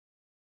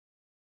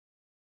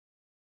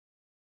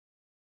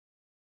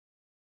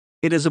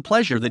It is a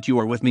pleasure that you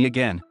are with me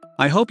again.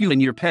 I hope you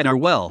and your pet are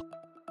well.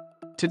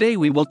 Today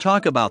we will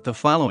talk about the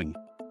following.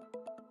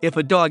 If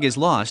a dog is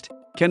lost,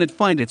 can it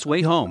find its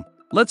way home?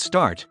 Let's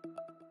start.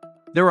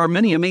 There are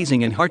many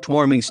amazing and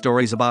heartwarming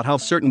stories about how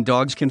certain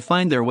dogs can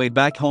find their way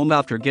back home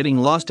after getting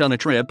lost on a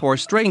trip or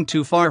straying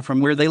too far from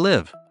where they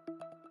live.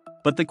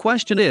 But the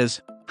question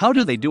is, how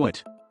do they do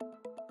it?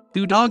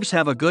 Do dogs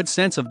have a good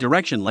sense of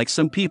direction like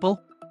some people?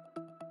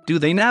 Do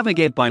they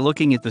navigate by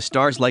looking at the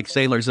stars like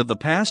sailors of the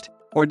past,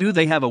 or do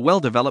they have a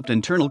well-developed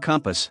internal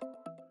compass?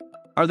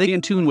 Are they in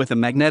tune with the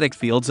magnetic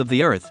fields of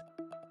the earth?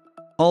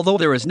 Although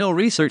there is no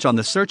research on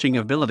the searching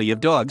ability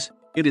of dogs,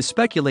 it is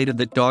speculated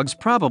that dogs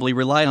probably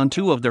rely on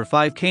 2 of their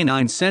 5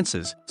 canine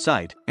senses,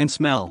 sight and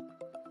smell.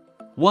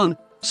 1.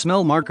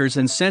 Smell markers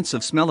and sense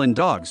of smell in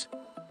dogs.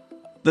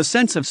 The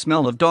sense of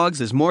smell of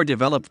dogs is more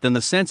developed than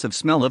the sense of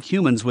smell of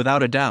humans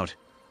without a doubt.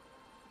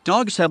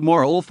 Dogs have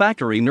more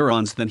olfactory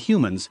neurons than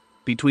humans,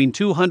 between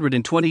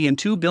 220 and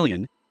 2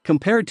 billion,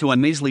 compared to a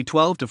measly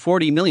 12 to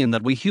 40 million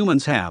that we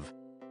humans have.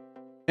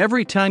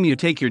 Every time you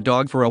take your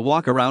dog for a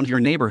walk around your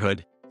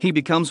neighborhood, he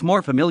becomes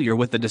more familiar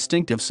with the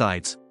distinctive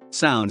sights,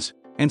 sounds,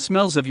 and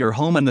smells of your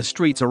home and the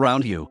streets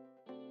around you.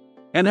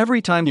 And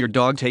every time your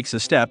dog takes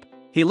a step,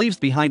 he leaves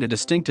behind a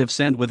distinctive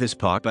scent with his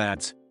paw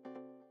pads.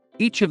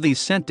 Each of these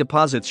scent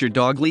deposits your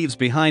dog leaves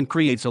behind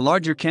creates a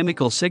larger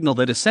chemical signal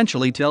that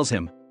essentially tells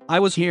him, "I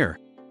was here."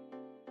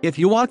 If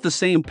you walk the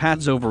same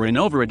paths over and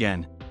over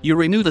again, you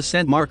renew the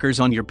scent markers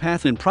on your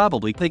path and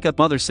probably pick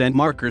up other scent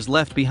markers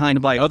left behind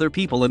by other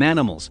people and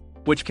animals,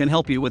 which can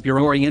help you with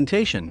your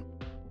orientation.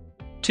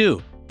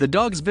 2. The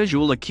dog's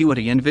visual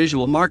acuity and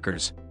visual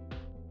markers.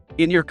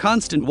 In your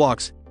constant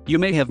walks, you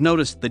may have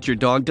noticed that your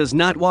dog does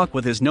not walk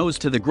with his nose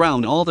to the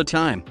ground all the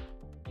time.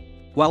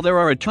 While there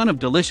are a ton of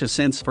delicious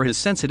scents for his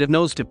sensitive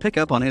nose to pick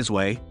up on his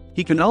way,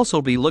 he can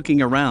also be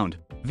looking around,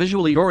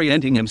 visually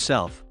orienting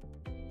himself.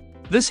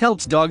 This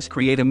helps dogs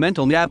create a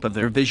mental map of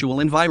their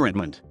visual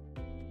environment.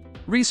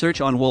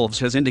 Research on wolves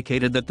has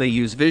indicated that they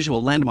use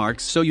visual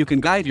landmarks so you can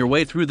guide your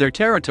way through their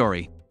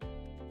territory.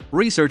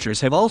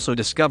 Researchers have also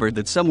discovered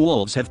that some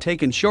wolves have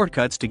taken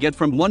shortcuts to get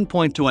from one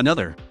point to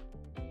another.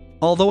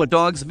 Although a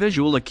dog's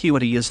visual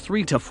acuity is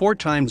 3 to 4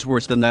 times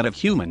worse than that of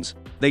humans,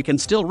 they can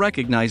still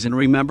recognize and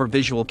remember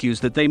visual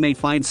cues that they may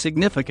find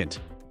significant.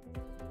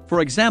 For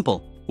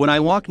example, when I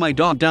walk my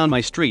dog down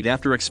my street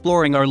after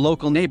exploring our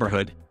local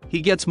neighborhood, he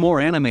gets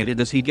more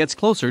animated as he gets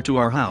closer to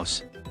our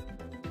house.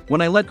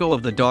 When I let go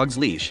of the dog's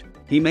leash,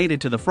 he made it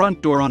to the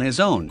front door on his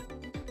own.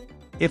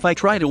 If I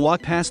try to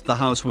walk past the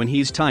house when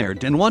he's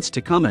tired and wants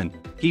to come in,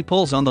 he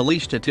pulls on the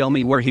leash to tell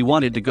me where he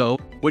wanted to go,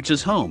 which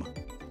is home.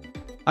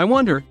 I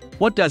wonder,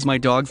 what does my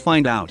dog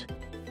find out?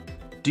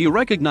 Do you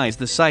recognize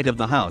the sight of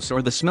the house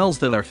or the smells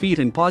that our feet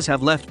and paws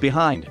have left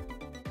behind?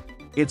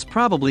 It's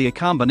probably a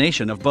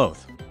combination of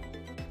both.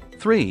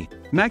 3.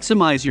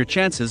 Maximize your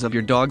chances of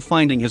your dog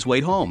finding his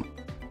way home.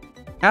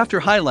 After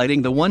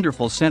highlighting the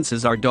wonderful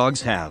senses our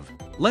dogs have,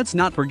 let's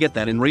not forget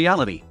that in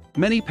reality,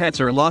 many pets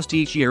are lost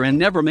each year and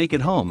never make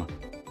it home.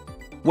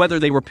 Whether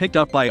they were picked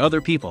up by other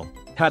people,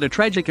 had a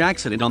tragic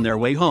accident on their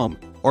way home,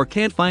 or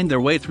can't find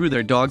their way through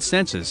their dog's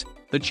senses,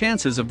 the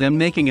chances of them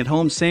making it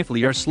home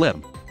safely are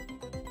slim.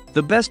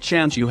 The best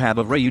chance you have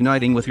of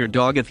reuniting with your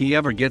dog if he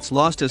ever gets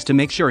lost is to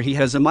make sure he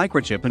has a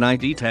microchip and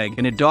ID tag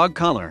and a dog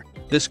collar.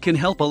 This can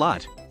help a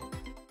lot.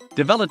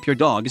 Develop your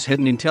dog's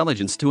hidden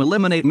intelligence to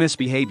eliminate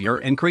misbehavior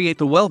and create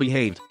the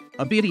well-behaved,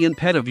 obedient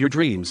pet of your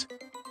dreams.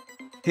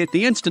 Hit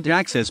the instant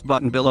access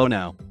button below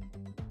now.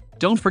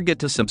 Don't forget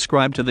to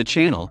subscribe to the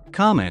channel,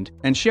 comment,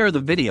 and share the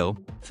video.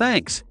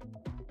 Thanks.